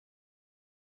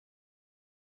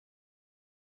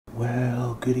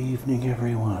Well, good evening,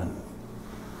 everyone.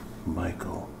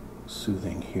 Michael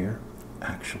Soothing here.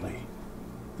 Actually,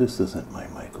 this isn't my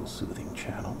Michael Soothing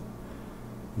channel.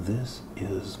 This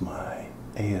is my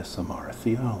ASMR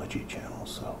theology channel,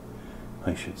 so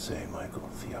I should say Michael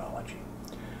Theology.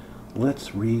 Let's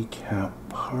recap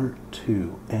part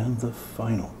 2 and the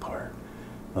final part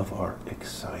of our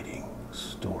exciting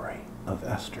story of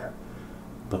Esther,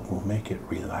 but we'll make it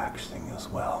relaxing as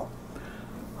well.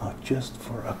 Just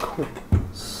for a quick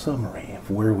summary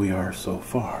of where we are so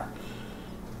far,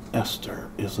 Esther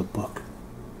is a book,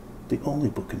 the only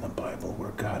book in the Bible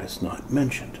where God is not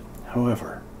mentioned.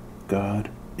 However, God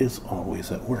is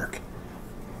always at work,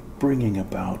 bringing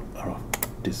about a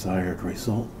desired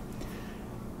result.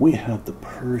 We have the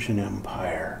Persian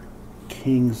Empire,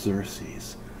 King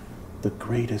Xerxes, the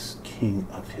greatest king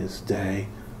of his day,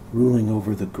 ruling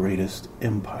over the greatest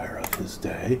empire of his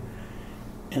day.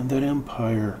 And that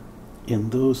empire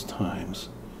in those times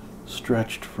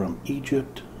stretched from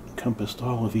Egypt, encompassed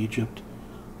all of Egypt,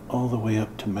 all the way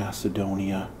up to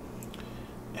Macedonia,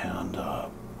 and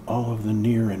all of the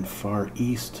near and far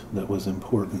east that was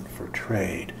important for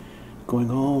trade, going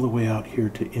all the way out here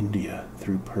to India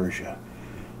through Persia,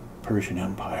 Persian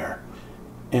Empire,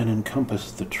 and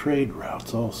encompassed the trade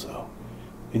routes also,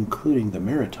 including the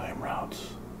maritime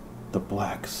routes, the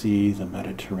Black Sea, the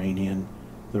Mediterranean,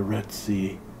 the Red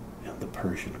Sea, and the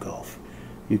Persian Gulf.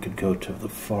 You could go to the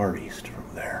Far East from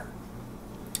there.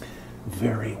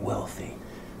 Very wealthy.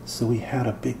 So he had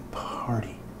a big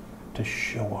party to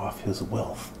show off his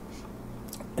wealth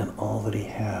and all that he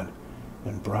had,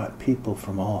 and brought people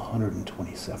from all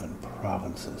 127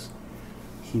 provinces.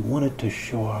 He wanted to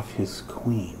show off his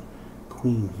queen,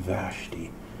 Queen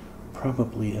Vashti,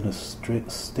 probably in a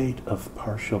state of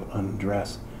partial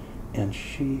undress, and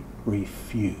she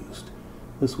refused.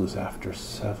 This was after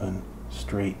 7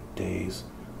 straight days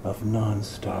of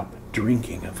non-stop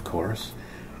drinking, of course,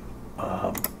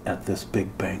 at this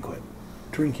big banquet.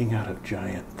 Drinking out of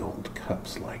giant gold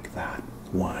cups like that,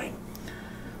 wine.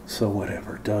 So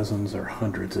whatever, dozens or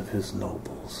hundreds of his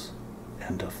nobles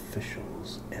and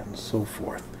officials and so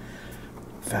forth.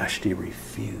 Vashti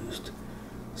refused,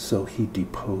 so he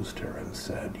deposed her and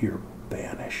said, "You're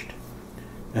banished."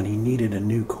 And he needed a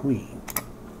new queen.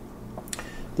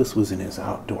 This was in his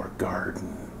outdoor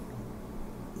garden,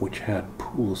 which had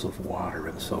pools of water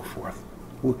and so forth.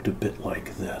 Looked a bit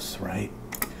like this, right?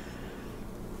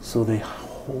 So they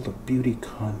hold a beauty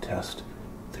contest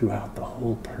throughout the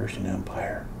whole Persian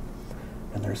Empire.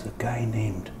 And there's a guy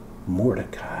named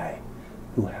Mordecai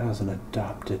who has an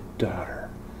adopted daughter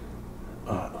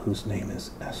whose name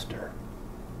is Esther.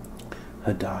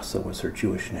 Hadassah was her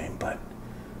Jewish name, but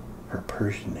her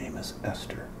Persian name is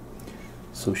Esther.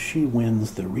 So she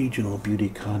wins the regional beauty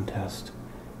contest,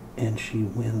 and she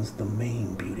wins the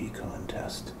main beauty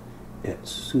contest at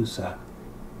Susa,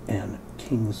 and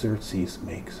King Xerxes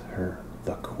makes her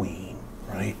the queen,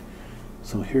 right?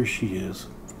 So here she is,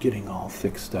 getting all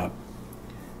fixed up,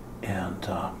 and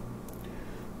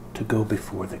to go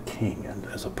before the king, and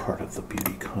as a part of the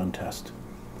beauty contest.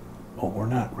 Oh, we're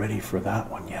not ready for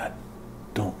that one yet.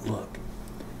 Don't look.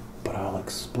 But I'll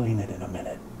explain it in a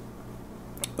minute.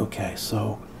 Okay,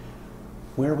 so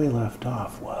where we left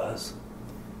off was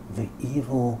the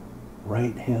evil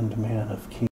right-hand man of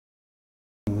King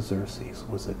Xerxes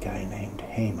was a guy named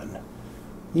Haman.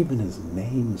 Even his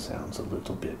name sounds a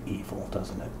little bit evil,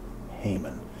 doesn't it?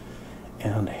 Haman.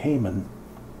 And Haman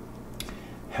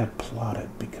had plotted,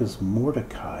 because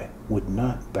Mordecai would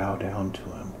not bow down to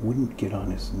him, wouldn't get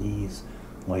on his knees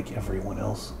like everyone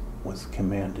else was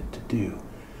commanded to do,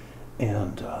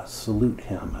 and salute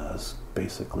him as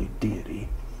basically deity.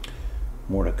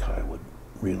 Mordecai would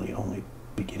really only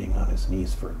be getting on his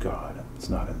knees for God. It's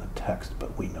not in the text,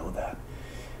 but we know that.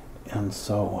 And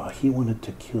so he wanted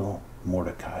to kill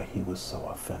Mordecai. He was so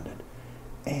offended.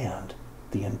 And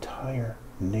the entire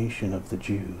nation of the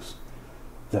Jews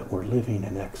that were living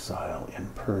in exile in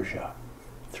Persia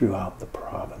throughout the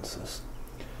provinces.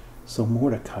 So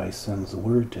Mordecai sends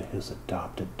word to his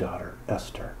adopted daughter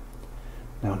Esther.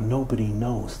 Now nobody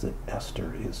knows that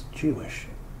Esther is Jewish,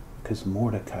 because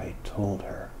Mordecai told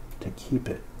her to keep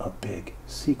it a big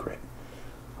secret.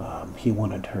 He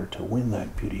wanted her to win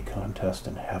that beauty contest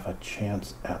and have a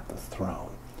chance at the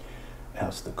throne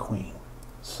as the queen.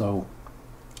 So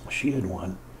she had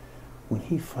won. When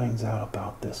he finds out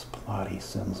about this plot, he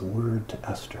sends word to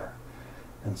Esther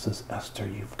and says, "Esther,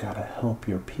 you've got to help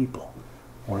your people,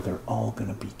 or they're all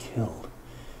going to be killed.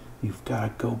 You've got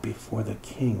to go before the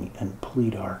king and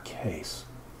plead our case."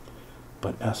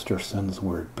 But Esther sends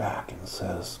word back and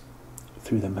says,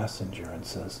 through the messenger, and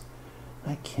says,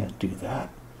 "I can't do that.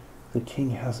 The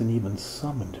king hasn't even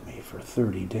summoned me for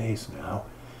 30 days now.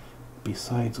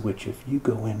 Besides which, if you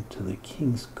go into the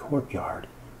king's courtyard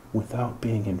without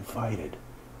being invited,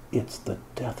 it's the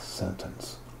death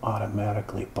sentence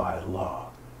automatically by law,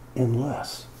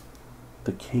 unless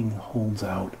the king holds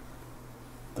out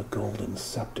the golden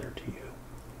scepter to you.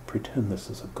 Pretend this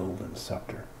is a golden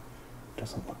scepter.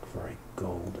 Doesn't look very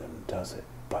golden, does it?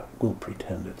 But we'll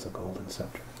pretend it's a golden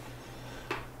scepter.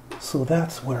 So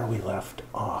that's where we left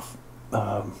off.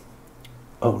 Oh,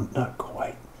 not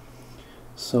quite.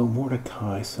 So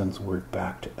Mordecai sends word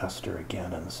back to Esther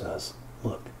again and says,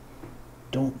 look,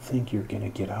 don't think you're going to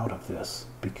get out of this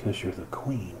because you're the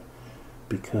queen,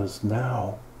 because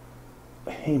now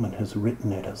Haman has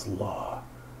written it as law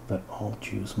that all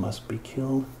Jews must be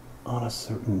killed on a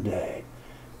certain day.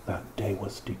 That day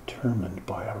was determined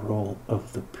by a roll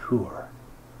of the pur,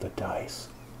 the dice,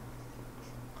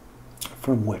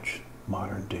 from which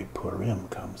modern day Purim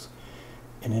comes.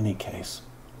 In any case,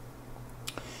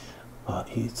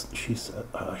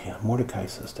 Mordecai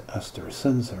says to Esther,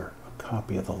 sends her a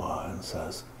copy of the law and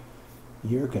says,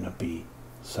 you're going to be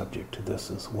subject to this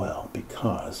as well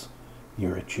because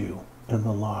you're a Jew, and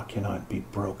the law cannot be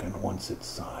broken once it's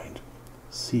signed,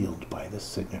 sealed by the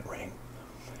signet ring.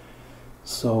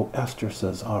 So Esther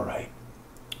says, all right,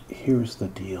 here's the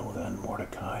deal then,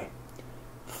 Mordecai.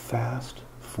 Fast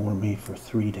for me for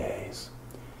 3 days,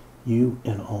 you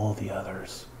and all the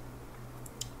others,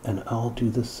 and I'll do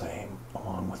the same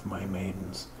along with my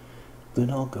maidens. Then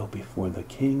I'll go before the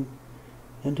king,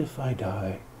 and if I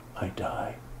die, I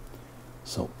die.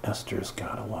 So Esther's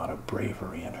got a lot of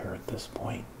bravery in her at this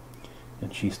point,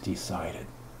 and she's decided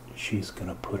she's going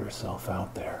to put herself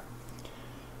out there.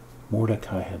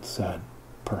 Mordecai had said,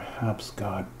 perhaps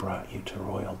God brought you to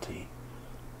royalty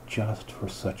just for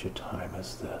such a time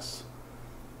as this.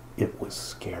 It was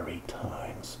scary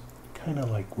times, kind of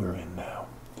like we're in now.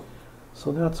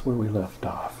 So that's where we left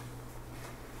off.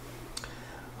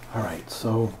 All right,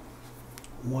 so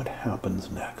what happens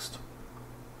next?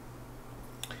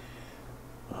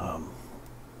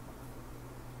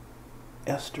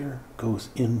 Esther goes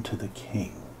into the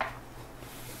king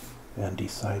and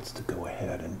decides to go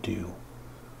ahead and do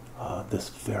this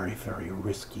very, very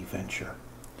risky venture.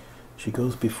 She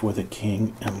goes before the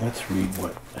king, and let's read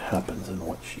what happens and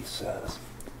what she says.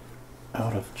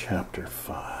 Out of chapter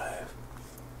 5.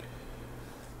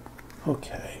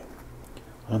 Okay.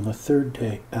 On the 3rd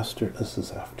day, Esther, this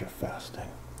is after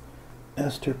fasting,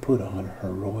 Esther put on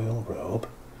her royal robe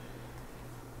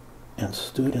and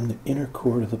stood in the inner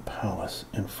court of the palace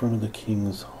in front of the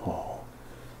king's hall.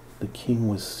 The king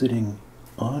was sitting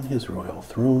on his royal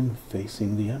throne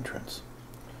facing the entrance.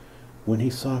 When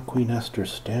he saw Queen Esther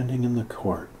standing in the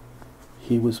court,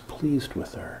 he was pleased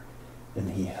with her,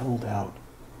 and he held out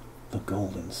the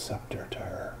golden scepter to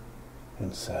her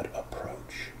and said,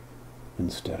 approach,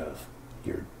 instead of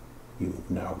you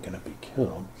now going to be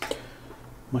killed.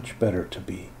 Much better to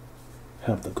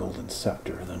have the golden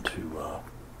scepter than to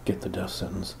get the death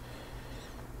sentence.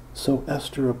 So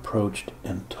Esther approached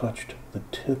and touched the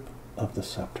tip of the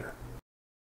scepter.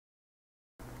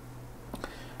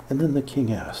 And then the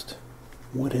king asked,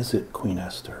 what is it, Queen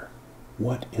Esther?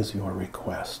 What is your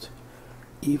request?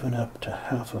 Even up to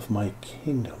half of my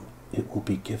kingdom it will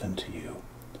be given to you.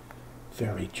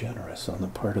 Very generous on the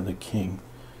part of the king.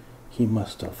 He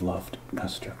must have loved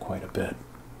Esther quite a bit.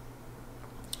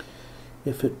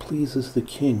 If it pleases the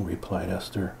king, replied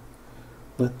Esther,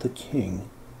 let the king,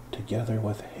 together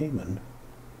with Haman,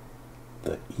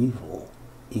 the evil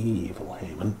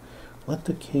Haman, let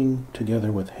the king,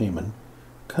 together with Haman,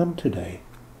 come today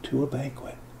to a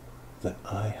banquet that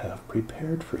I have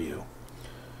prepared for you.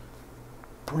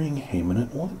 Bring Haman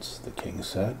at once, the king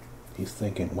said. He's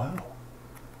thinking, wow,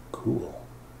 cool,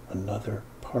 another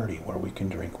party where we can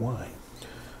drink wine.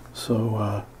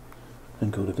 So,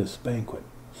 and go to this banquet.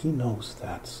 He knows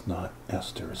that's not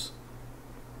Esther's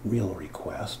real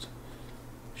request.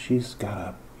 She's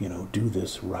got to, do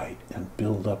this right and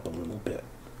build up a little bit.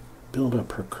 Build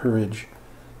up her courage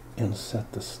and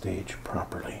set the stage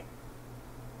properly.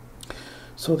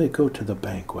 So they go to the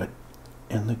banquet,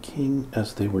 and the king,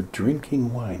 as they were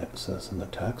drinking wine, it says in the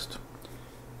text,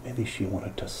 maybe she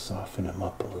wanted to soften him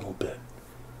up a little bit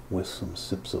with some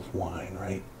sips of wine,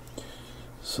 right?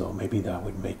 So maybe that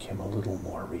would make him a little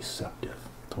more receptive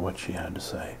to what she had to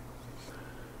say.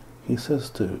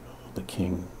 The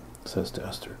king says to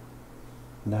Esther,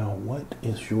 now what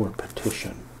is your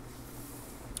petition?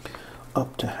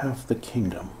 Up to half the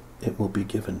kingdom it will be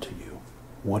given to you.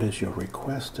 What is your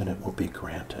request, and it will be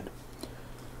granted?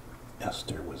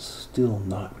 Esther was still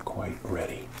not quite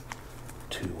ready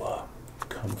to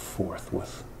come forth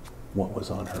with what was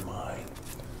on her mind.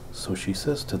 So she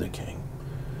says to the king,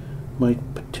 "My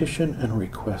petition and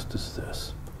request is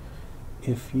this.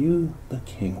 If you, the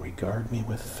king, regard me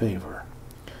with favor,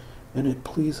 and it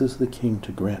pleases the king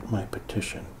to grant my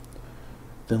petition,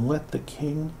 then let the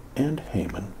king and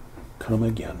Haman come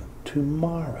again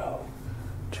tomorrow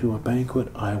to a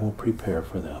banquet I will prepare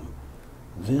for them.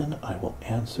 Then I will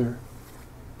answer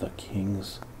the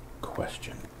king's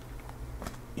question."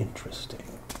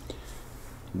 Interesting.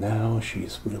 Now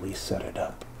she's really set it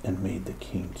up and made the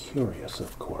king curious,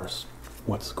 of course,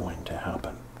 what's going to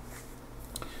happen.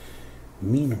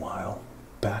 Meanwhile,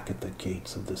 back at the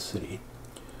gates of the city,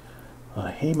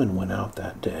 Haman went out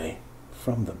that day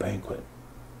from the banquet,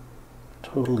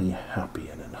 totally happy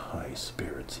and in high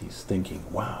spirits. He's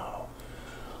thinking, wow,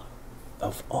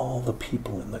 of all the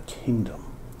people in the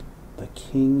kingdom, the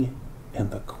king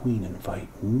and the queen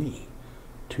invite me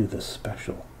to the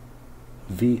special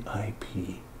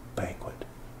VIP banquet.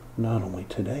 Not only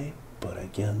today, but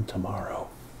again tomorrow.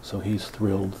 So he's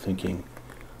thrilled, thinking,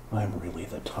 I'm really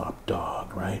the top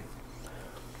dog, right?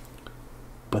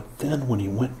 But then when he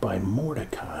went by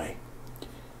Mordecai,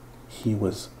 he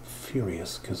was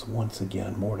furious because once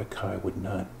again Mordecai would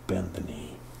not bend the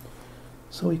knee.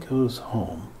 So he goes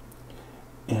home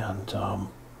and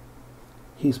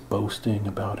he's boasting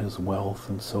about his wealth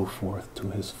and so forth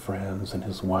to his friends and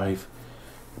his wife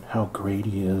and how great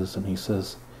he is. And he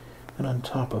says, and on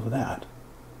top of that,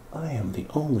 I am the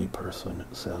only person,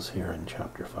 it says here in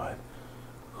chapter 5,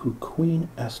 who Queen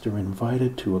Esther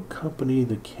invited to accompany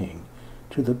the king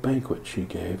to the banquet she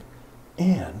gave,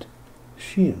 and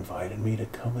she invited me to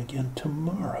come again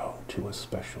tomorrow to a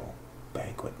special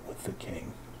banquet with the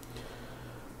king.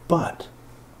 But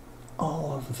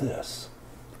all of this,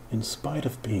 in spite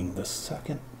of being the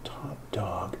second top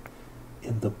dog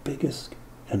in the biggest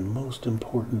and most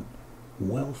important,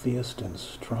 wealthiest and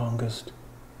strongest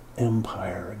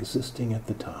empire existing at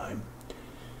the time,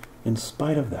 in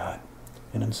spite of that,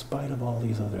 and in spite of all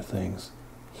these other things,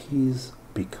 he's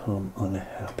become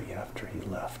unhappy after he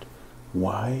left.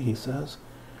 Why, he says?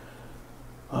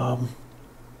 But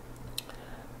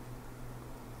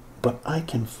I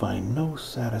can find no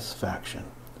satisfaction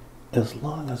as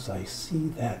long as I see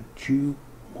that Jew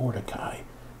Mordecai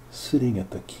sitting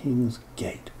at the king's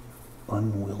gate,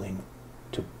 unwilling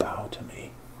to bow to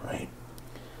me, right?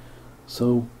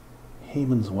 So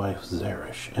Haman's wife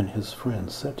Zeresh and his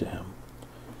friends said to him,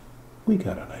 we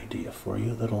got an idea for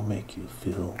you that'll make you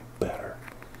feel better.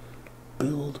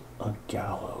 Build a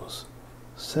gallows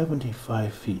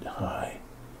 75 feet high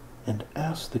and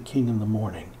ask the king in the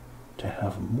morning to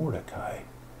have Mordecai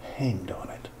hanged on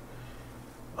it.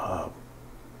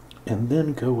 And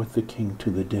then go with the king to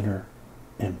the dinner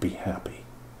and be happy.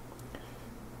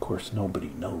 Of course, nobody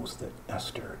knows that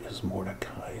Esther is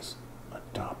Mordecai's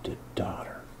adopted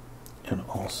daughter, and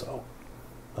also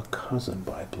a cousin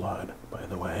by blood, by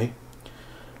the way.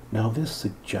 Now this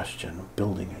suggestion of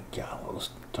building a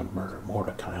gallows to murder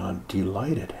Mordecai on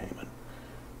delighted Haman,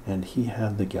 and he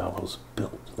had the gallows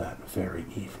built that very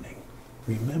evening.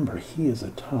 Remember, he is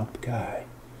a top guy,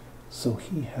 so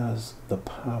he has the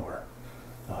power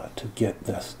to get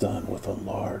this done with a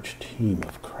large team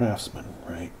of craftsmen,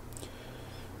 right?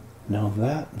 Now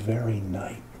that very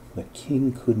night, the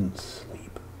king couldn't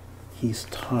sleep. He's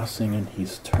tossing and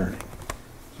he's turning.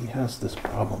 He has this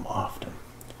problem often.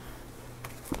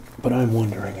 But I'm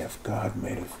wondering if God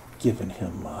may have given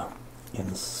him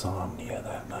insomnia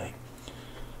that night.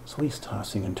 So he's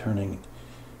tossing and turning.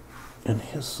 And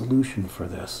his solution for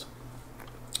this,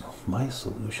 my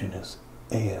solution is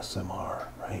ASMR,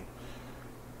 right?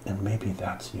 And maybe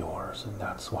that's yours, and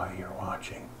that's why you're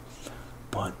watching.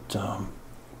 But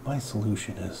my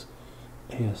solution is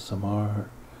ASMR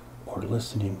or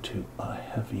listening to a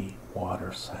heavy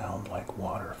water sound like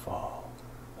waterfall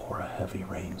or a heavy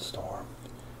rainstorm,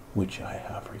 which I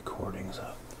have recordings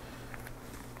of.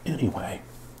 Anyway,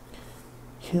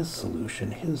 his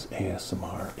solution, his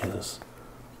ASMR is,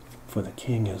 for the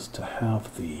king, is to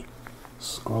have the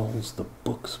scrolls, the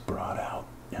books brought out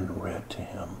and read to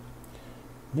him.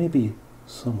 Maybe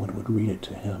someone would read it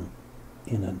to him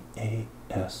in an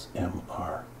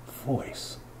ASMR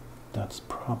voice. That's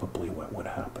probably what would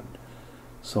happen.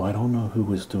 So I don't know who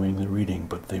was doing the reading,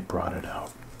 but they brought it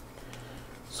out.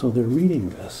 So they're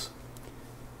reading this,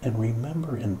 and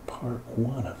remember in part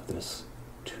 1 of this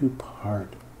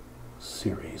 2-part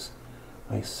series,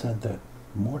 I said that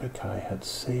Mordecai had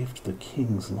saved the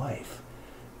king's life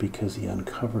because he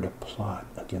uncovered a plot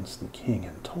against the king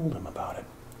and told him about it.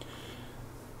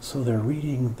 So they're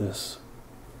reading this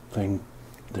thing,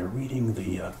 they're reading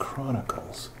the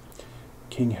Chronicles.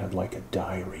 King had like a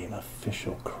diary, an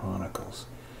official Chronicles,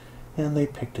 And they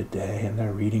picked a day, and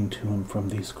they're reading to him from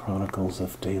these chronicles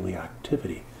of daily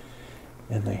activity.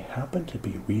 And they happen to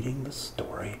be reading the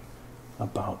story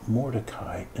about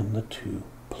Mordecai and the two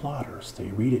plotters. They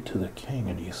read it to the king,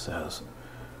 and he says,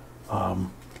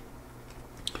 well,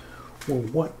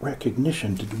 what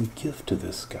recognition did we give to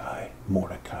this guy,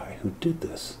 Mordecai, who did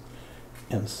this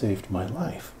and saved my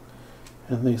life?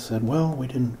 And they said, well, we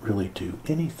didn't really do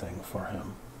anything for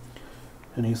him.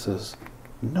 And he says,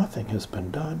 nothing has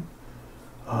been done.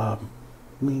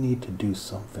 We need to do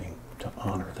something to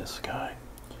honor this guy.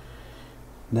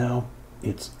 Now,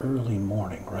 it's early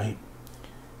morning, right?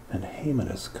 And Haman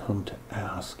has come to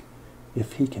ask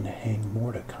if he can hang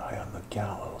Mordecai on the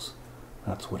gallows.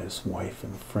 That's what his wife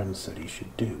and friends said he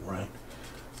should do, right?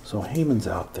 So Haman's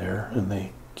out there, and the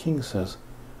king says,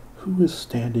 who is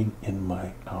standing in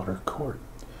my outer court?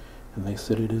 And they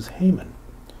said, it is Haman.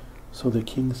 So the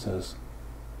king says,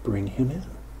 bring him in.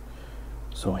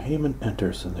 So Haman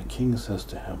enters, and the king says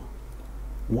to him,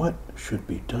 what should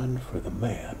be done for the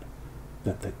man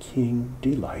that the king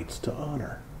delights to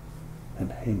honor?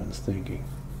 And Haman's thinking,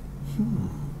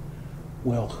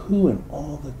 well, who in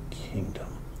all the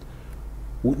kingdom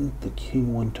wouldn't the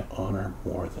king want to honor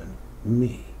more than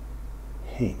me,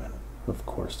 Haman? Of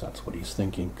course, that's what he's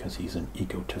thinking, because he's an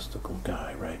egotistical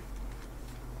guy, right?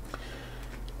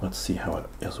 Let's see how it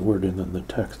is worded in the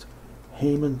text.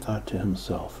 Haman thought to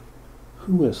himself,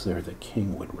 who is there the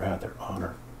king would rather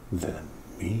honor than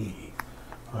me?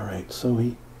 All right, so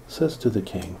he says to the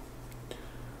king,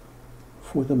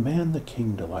 for the man the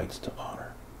king delights to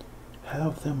honor,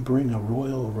 have them bring a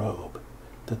royal robe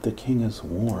that the king has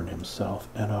worn himself,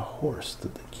 and a horse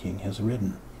that the king has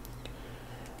ridden,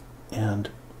 and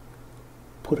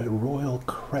put a royal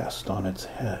crest on its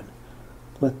head.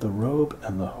 Let the robe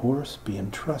and the horse be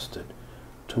entrusted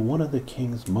to one of the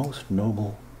king's most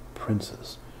noble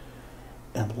princes,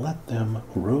 and let them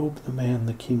robe the man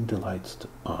the king delights to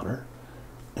honor,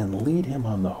 and lead him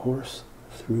on the horse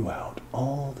throughout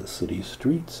all the city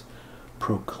streets,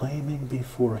 proclaiming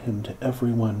before him to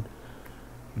everyone,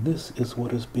 this is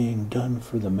what is being done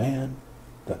for the man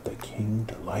that the king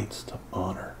delights to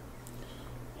honor.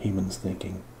 Haman's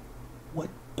thinking, what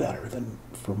better than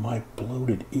for my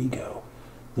bloated ego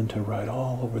than to ride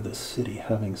all over the city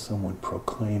having someone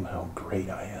proclaim how great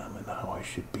I am and how I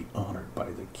should be honored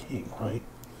by the king, right?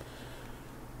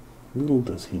 Little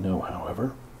does he know,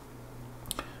 however,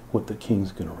 what the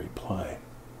king's going to reply,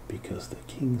 because the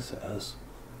king says,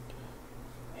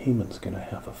 Haman's going to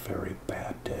have a very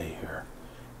bad day here.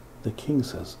 The king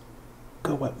says,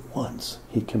 go at once,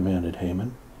 he commanded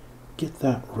Haman. Get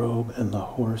that robe and the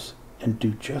horse and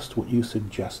do just what you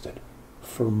suggested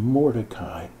for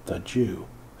Mordecai the Jew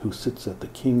who sits at the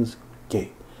king's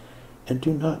gate. And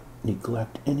do not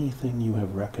neglect anything you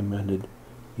have recommended.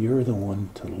 You're the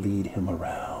one to lead him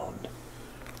around.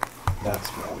 That's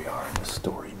where we are in the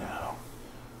story now.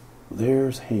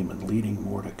 There's Haman leading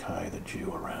Mordecai the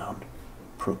Jew around,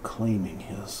 proclaiming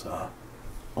his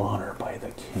honor by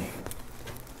the king.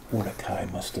 Mordecai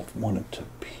must have wanted to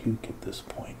puke at this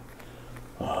point.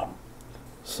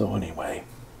 So anyway,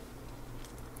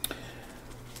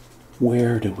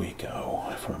 where do we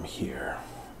go from here?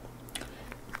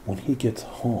 When he gets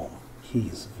home,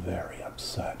 he's very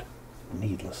upset.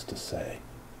 Needless to say,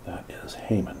 that is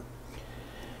Haman.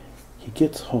 He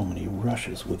gets home and he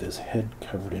rushes with his head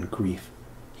covered in grief.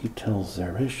 He tells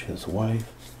Zeresh, his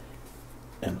wife,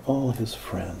 and all his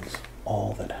friends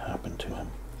all that happened to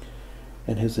him.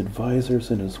 And his advisors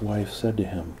and his wife said to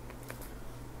him,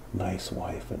 nice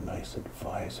wife and nice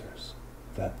advisors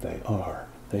that they are,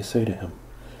 they say to him,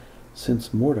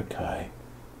 since Mordecai,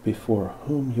 before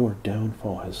whom your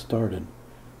downfall has started,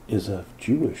 is of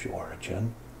Jewish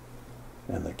origin,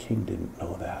 and the king didn't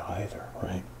know that either,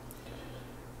 right?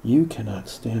 You cannot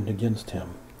stand against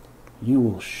him. You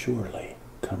will surely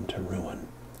come to ruin.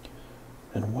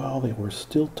 And while they were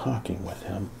still talking with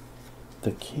him,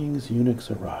 the king's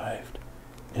eunuchs arrived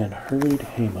and hurried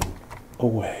Haman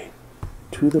away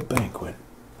to the banquet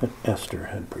that Esther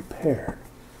had prepared.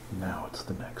 Now it's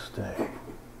the next day.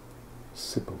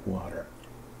 Sip of water.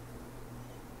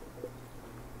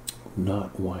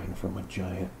 Not wine from a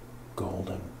giant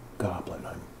golden goblet,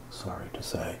 I'm sorry to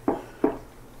say.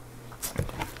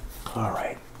 All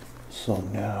right, so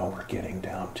now we're getting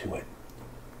down to it.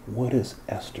 What is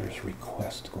Esther's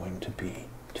request going to be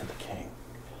to the king?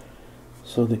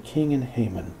 So the king and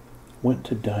Haman went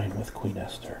to dine with Queen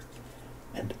Esther,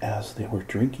 and as they were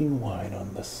drinking wine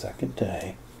on the second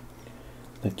day,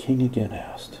 the king again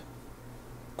asked,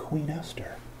 Queen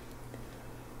Esther,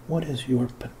 what is your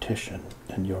petition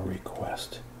and your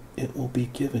request? It will be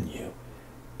given you,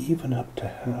 even up to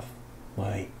half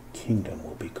my kingdom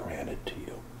will be granted to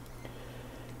you.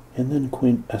 And then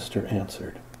Queen Esther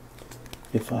answered,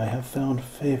 If I have found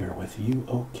favor with you,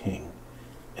 O king,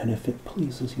 and if it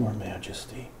pleases your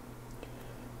majesty,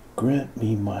 grant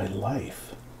me my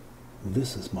life.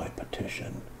 This is my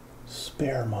petition.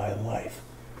 Spare my life.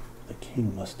 The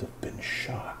king must have been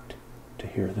shocked to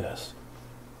hear this.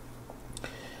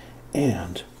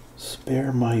 And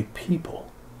spare my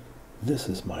people. This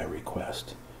is my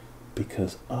request,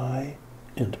 because I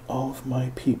and all of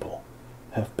my people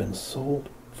have been sold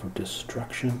for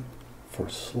destruction, for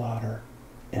slaughter,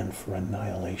 and for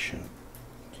annihilation.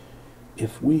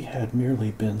 If we had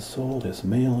merely been sold as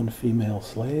male and female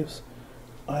slaves,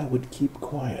 I would keep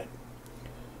quiet,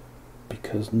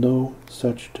 because no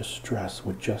such distress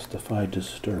would justify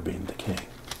disturbing the king.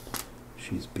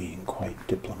 She's being quite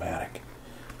diplomatic.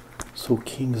 So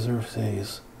King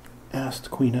Xerxes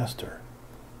asked Queen Esther,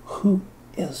 Who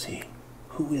is he?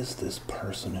 Who is this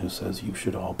person who says you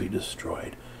should all be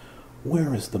destroyed?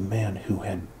 Where is the man who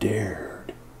had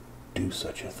dared do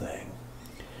such a thing?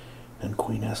 And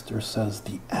Queen Esther says,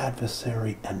 The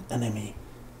adversary and enemy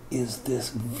is this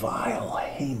vile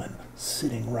Haman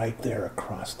sitting right there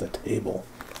across the table.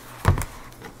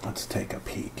 Let's take a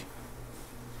peek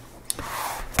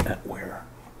at where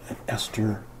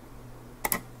Esther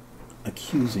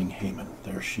accusing Haman.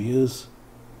 There she is.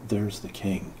 There's the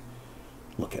king.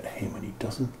 Look at Haman. He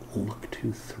doesn't look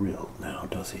too thrilled now,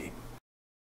 does he?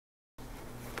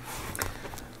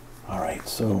 All right,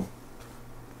 so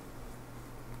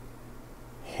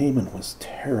Haman was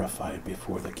terrified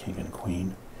before the king and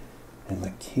queen, and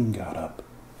the king got up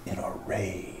in a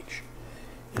rage,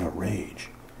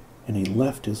 and he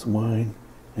left his wine,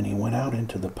 and he went out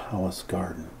into the palace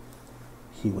garden.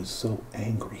 He was so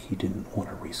angry he didn't want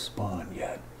to respond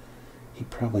yet. He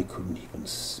probably couldn't even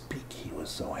speak, he was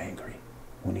so angry,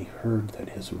 when he heard that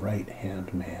his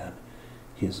right-hand man,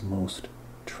 his most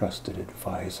trusted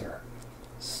advisor,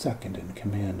 second in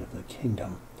command of the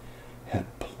kingdom,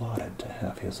 had plotted to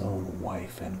have his own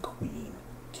wife and queen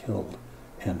killed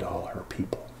and all her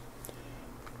people.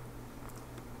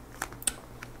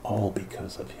 All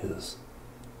because of his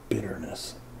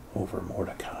bitterness over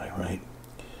Mordecai, right?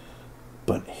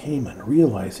 But Haman,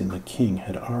 realizing the king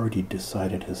had already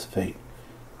decided his fate,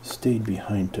 stayed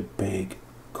behind to beg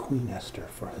Queen Esther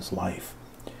for his life.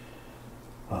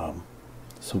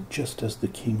 So just as the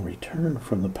king returned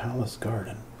from the palace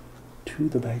garden to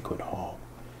the banquet hall,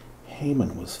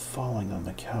 Haman was falling on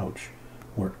the couch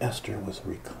where Esther was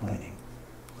reclining,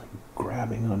 like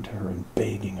grabbing onto her and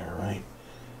begging her, right?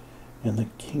 And the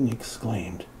king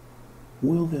exclaimed,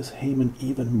 Will this Haman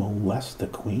even molest the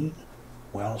queen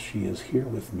while she is here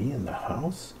with me in the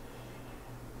house?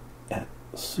 As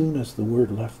soon as the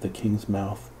word left the king's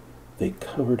mouth, they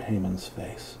covered Haman's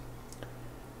face.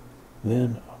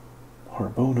 Then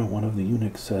Harbona, one of the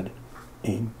eunuchs, said,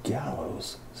 A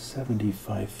gallows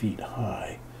 75 feet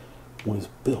high was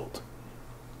built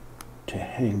to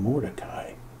hang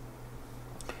Mordecai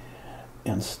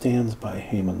and stands by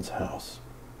Haman's house.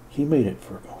 He made it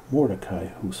for Mordecai,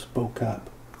 who spoke up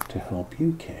to help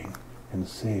you, king, and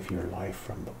save your life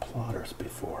from the plotters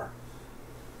before.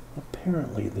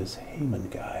 Apparently this Haman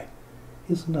guy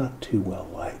is not too well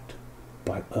liked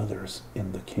by others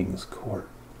in the king's court,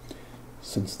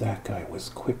 since that guy was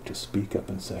quick to speak up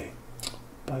and say,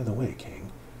 By the way,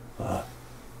 king,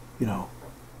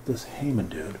 this Haman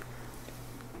dude,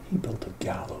 he built a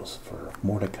gallows for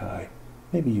Mordecai.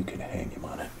 Maybe you can hang him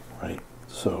on it, right?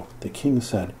 So the king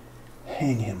said,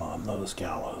 Hang him on those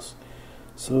gallows.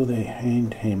 So they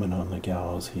hanged Haman on the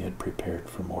gallows he had prepared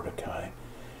for Mordecai.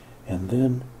 And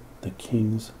then the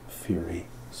king's fury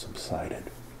subsided.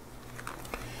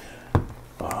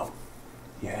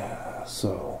 Yeah,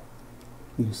 so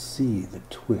you see the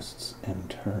twists and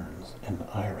turns and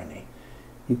irony.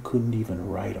 You couldn't even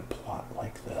write a plot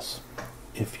like this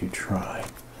if you tried.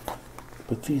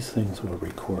 But these things were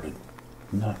recorded,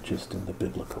 not just in the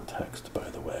biblical text, by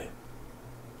the way.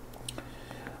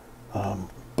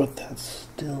 But that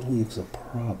still leaves a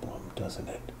problem, doesn't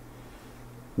it?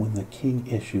 When the king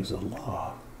issues a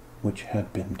law, which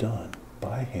had been done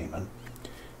by Haman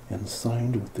and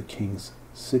signed with the king's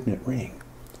signet ring,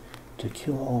 to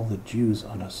kill all the Jews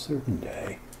on a certain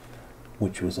day,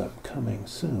 which was upcoming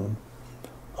soon,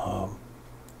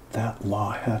 that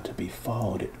law had to be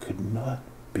followed. It could not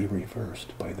be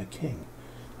reversed by the king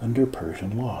under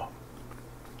Persian law.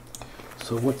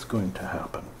 So what's going to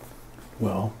happen?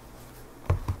 Well,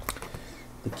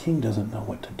 the king doesn't know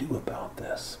what to do about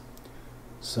this.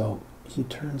 So he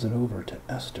turns it over to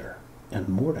Esther and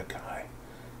Mordecai.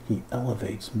 He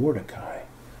elevates Mordecai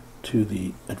to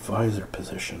the advisor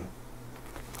position.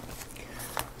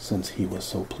 since he was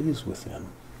so pleased with him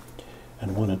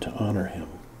and wanted to honor him.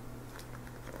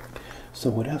 So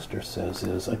what Esther says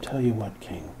is, I tell you what,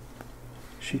 King,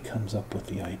 she comes up with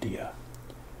the idea,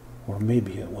 or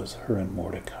maybe it was her and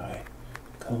Mordecai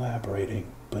collaborating,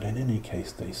 but in any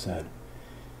case they said,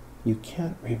 you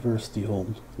can't reverse the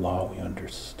old law we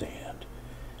understand,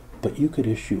 but you could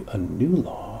issue a new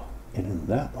law, and in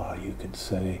that law you could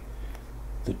say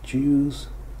the Jews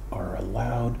are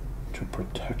allowed to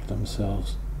protect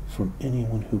themselves from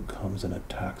anyone who comes and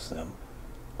attacks them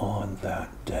on that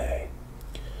day.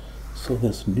 So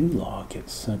this new law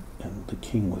gets sent, and the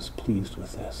king was pleased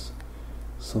with this.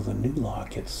 So the new law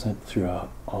gets sent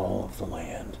throughout all of the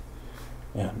land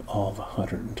and all the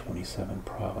 127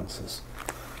 provinces.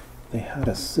 They had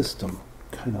a system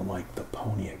kind of like the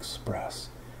Pony Express.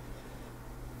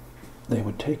 They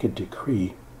would take a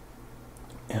decree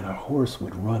and a horse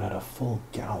would run at a full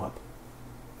gallop.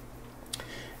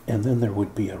 And then there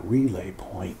would be a relay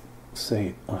point,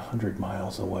 say 100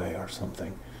 miles away or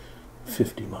something,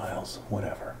 50 miles,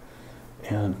 whatever.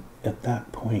 And at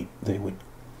that point, they would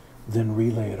then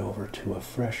relay it over to a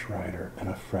fresh rider and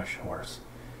a fresh horse,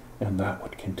 and that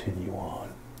would continue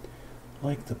on.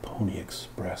 Like the Pony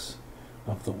Express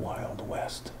of the Wild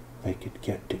West, they could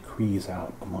get decrees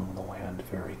out among the land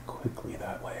very quickly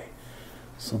that way.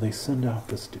 So they send out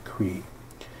this decree,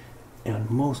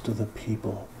 and most of the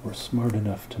people were smart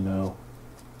enough to know,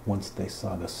 once they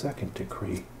saw the second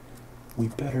decree, we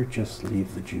better just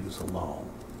leave the Jews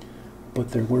alone. But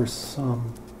there were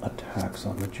some attacks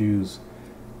on the Jews,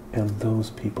 and those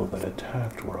people that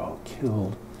attacked were all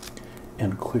killed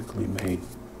and quickly made,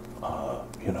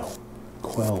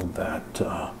 quelled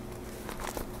that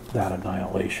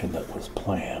annihilation that was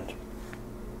planned.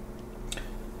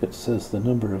 It says the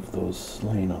number of those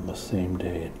slain on the same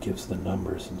day, it gives the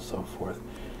numbers and so forth.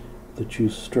 The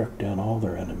Jews struck down all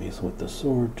their enemies with the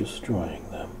sword, destroying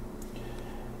them,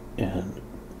 and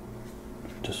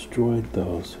destroyed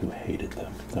those who hated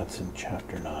them. That's in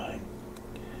chapter 9.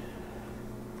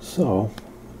 So,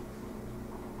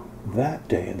 that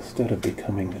day, instead of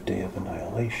becoming the day of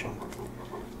annihilation,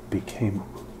 became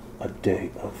a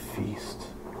day of feast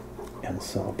and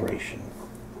celebration.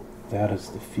 That is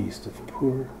the feast of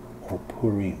Pur or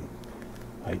Purim.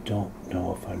 I don't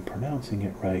know if I'm pronouncing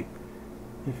it right.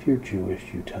 If you're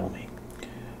Jewish, you tell me.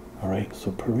 Alright,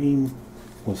 so Purim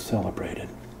was celebrated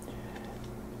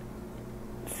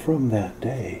from that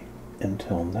day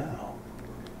until now.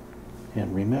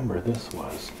 And remember, this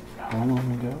was how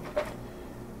long ago?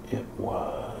 It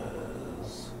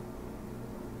was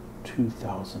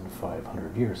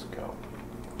 2,500 years ago,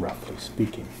 roughly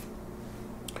speaking.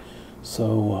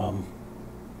 So,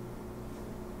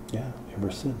 yeah,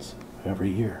 ever since,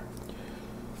 every year.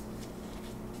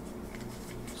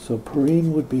 So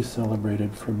Purim would be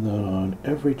celebrated from then on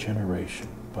every generation,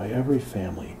 by every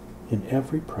family, in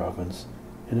every province,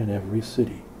 and in every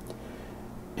city.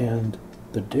 And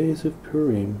the days of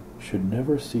Purim should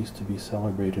never cease to be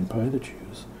celebrated by the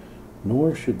Jews,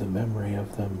 nor should the memory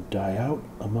of them die out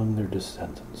among their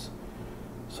descendants.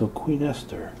 So Queen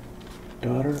Esther,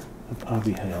 daughter of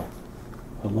Abihail,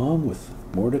 along with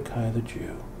Mordecai the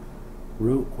Jew,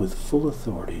 wrote with full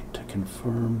authority to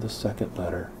confirm the second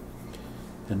letter,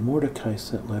 and Mordecai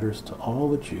sent letters to all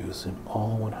the Jews in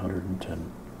all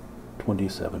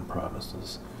 127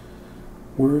 provinces,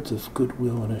 words of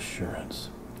goodwill and assurance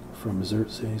from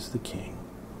Xerxes the king.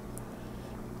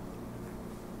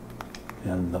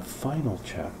 And the final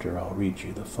chapter, I'll read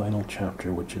you the final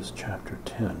chapter, which is chapter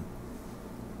 10.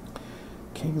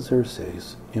 King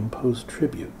Xerxes imposed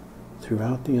tribute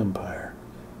throughout the empire,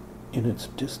 in its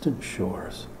distant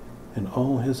shores, and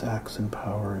all his acts and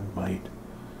power and might,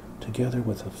 together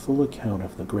with a full account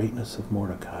of the greatness of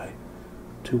Mordecai,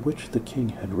 to which the king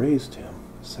had raised him,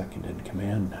 second in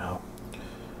command now.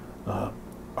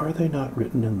 Are they not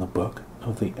written in the book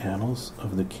of the annals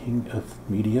of the king of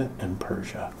Media and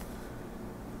Persia?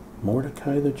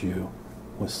 Mordecai the Jew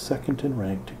was second in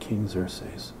rank to King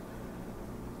Xerxes,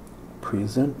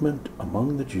 presentment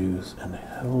among the Jews, and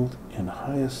held in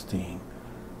high esteem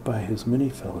by his many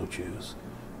fellow Jews,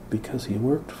 because he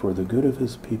worked for the good of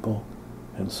his people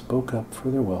and spoke up for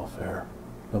the welfare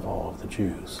of all of the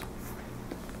Jews.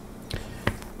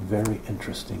 Very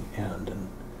interesting end. And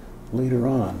later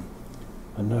on,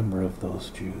 a number of those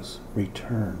Jews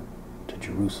returned to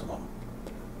Jerusalem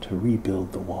to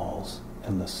rebuild the walls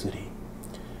and the city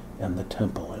and the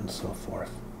temple and so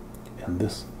forth. And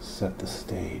this set the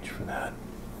stage for that.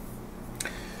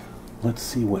 Let's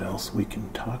see what else we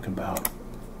can talk about.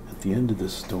 At the end of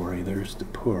this story, there's the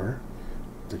pur,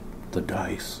 the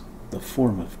dice, the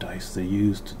form of dice they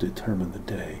used to determine the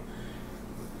day.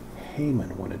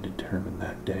 Haman wanted to determine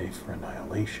that day for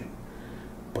annihilation,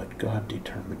 but God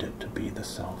determined it to be the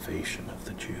salvation of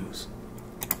the Jews.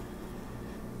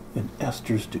 And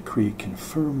Esther's decree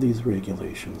confirmed these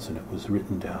regulations, and it was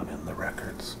written down in the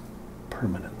records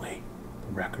permanently,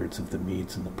 the records of the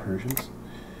Medes and the Persians.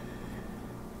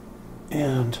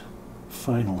 And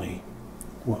finally,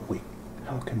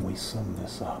 how can we sum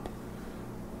this up?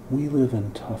 We live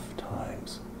in tough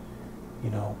times. You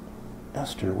know,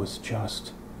 Esther was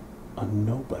just a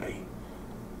nobody.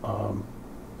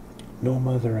 No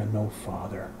mother and no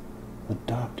father.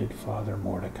 Adopted father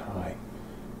Mordecai,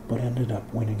 but ended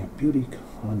up winning a beauty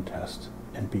contest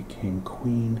and became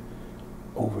queen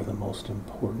over the most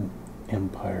important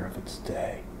empire of its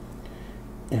day,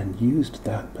 and used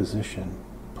that position,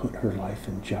 put her life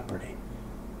in jeopardy,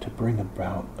 to bring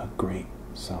about a great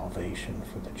salvation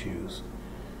for the Jews.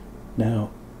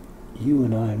 Now, you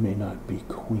and I may not be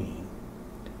queen,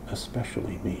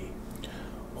 especially me,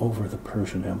 over the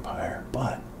Persian Empire,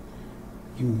 but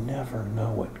you never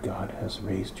know what God has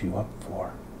raised you up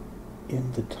for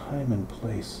in the time and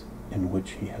place in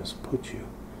which he has put you.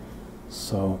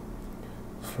 So,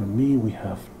 for me, we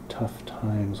have tough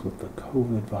times with the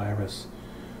COVID virus,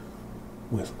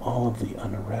 with all of the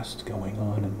unrest going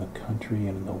on in the country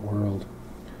and in the world.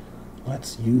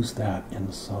 Let's use that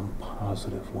in some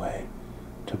positive way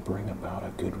to bring about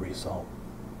a good result.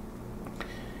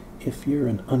 If you're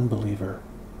an unbeliever,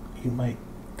 you might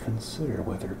consider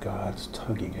whether God's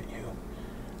tugging at you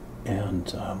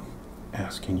and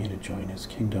asking you to join his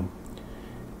kingdom.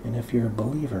 And if you're a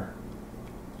believer,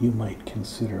 you might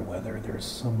consider whether there's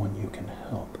someone you can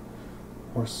help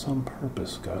or some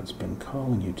purpose God's been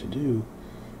calling you to do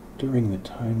during the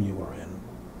time you were in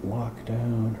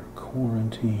lockdown or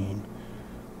quarantine,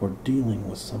 or dealing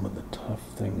with some of the tough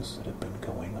things that have been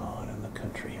going on in the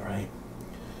country, right?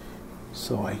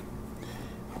 So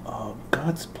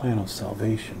God's plan of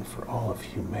salvation for all of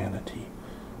humanity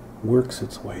works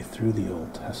its way through the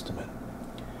Old Testament.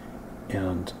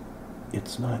 And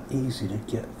it's not easy to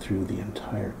get through the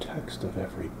entire text of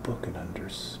every book and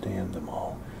understand them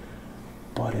all.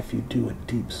 But if you do a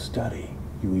deep study,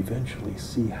 you eventually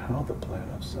see how the plan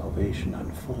of salvation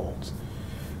unfolds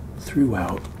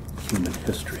throughout human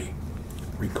history,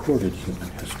 recorded human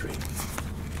history.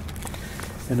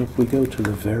 And if we go to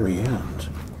the very end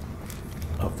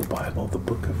of the Bible, the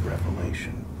book of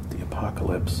Revelation, the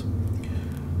Apocalypse,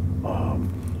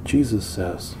 Jesus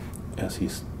says, as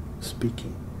he's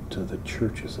speaking to the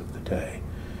churches of the day,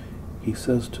 he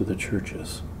says to the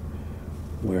churches,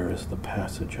 where is the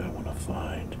passage I want to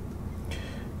find?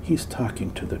 He's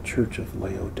talking to the church of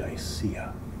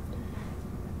Laodicea,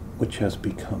 which has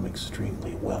become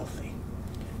extremely wealthy.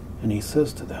 And he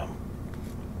says to them,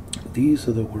 these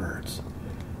are the words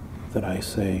that I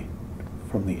say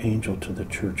from the angel to the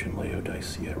church in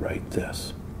Laodicea. Write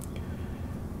this: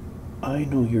 I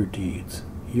know your deeds.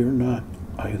 You're not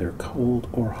either cold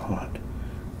or hot.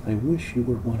 I wish you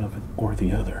were one of it or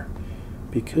the other.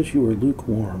 Because you are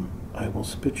lukewarm, I will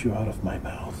spit you out of my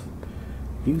mouth.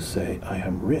 You say, I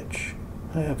am rich.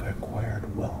 I have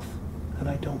acquired wealth, and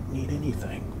I don't need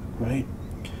anything, right?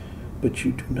 But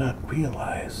you do not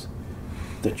realize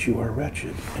that you are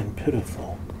wretched and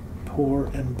pitiful, poor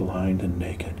and blind and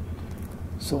naked.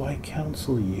 So I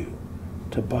counsel you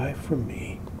to buy from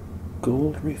me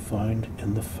gold refined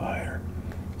in the fire,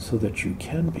 so that you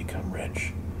can become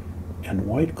rich, and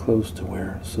white clothes to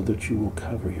wear, so that you will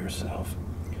cover yourself,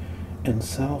 and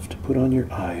salve to put on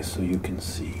your eyes, so you can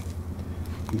see.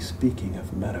 He's speaking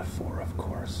of metaphor, of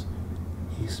course.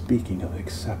 He's speaking of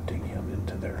accepting him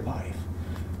into their life,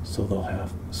 so they'll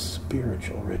have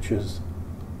spiritual riches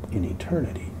in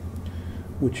eternity,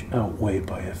 which outweigh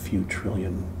by a few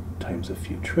trillion times a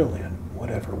few trillion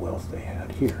whatever wealth they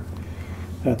had here.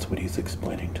 That's what he's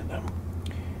explaining to them.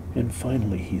 And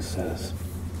finally he says,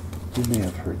 you may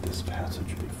have heard this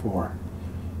passage before,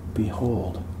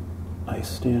 behold, I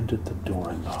stand at the door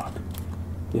and knock.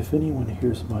 If anyone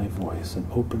hears my voice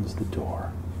and opens the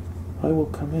door, I will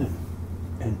come in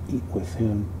and eat with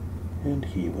him and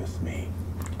he with me.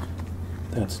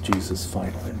 That's Jesus'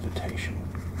 final invitation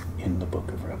in the book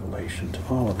of Revelation to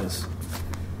all of us.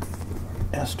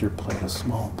 Esther played a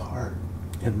small part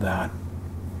in that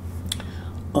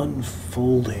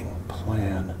unfolding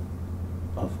plan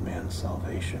of man's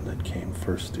salvation that came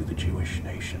first through the Jewish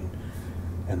nation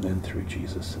and then through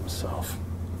Jesus himself.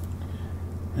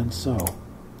 And so,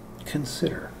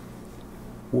 consider,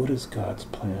 what is God's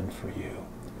plan for you?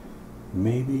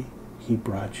 Maybe he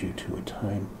brought you to a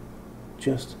time,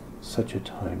 just such a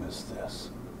time as this,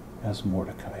 as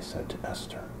Mordecai said to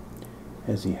Esther,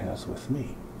 as he has with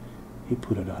me. He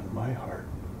put it on my heart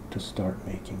to start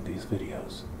making these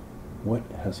videos? What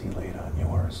has he laid on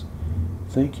yours?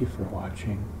 Thank you for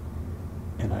watching,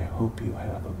 and I hope you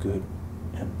have a good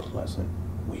and pleasant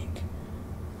week.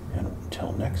 And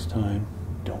until next time,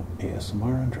 don't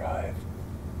ASMR and drive.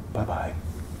 Bye-bye.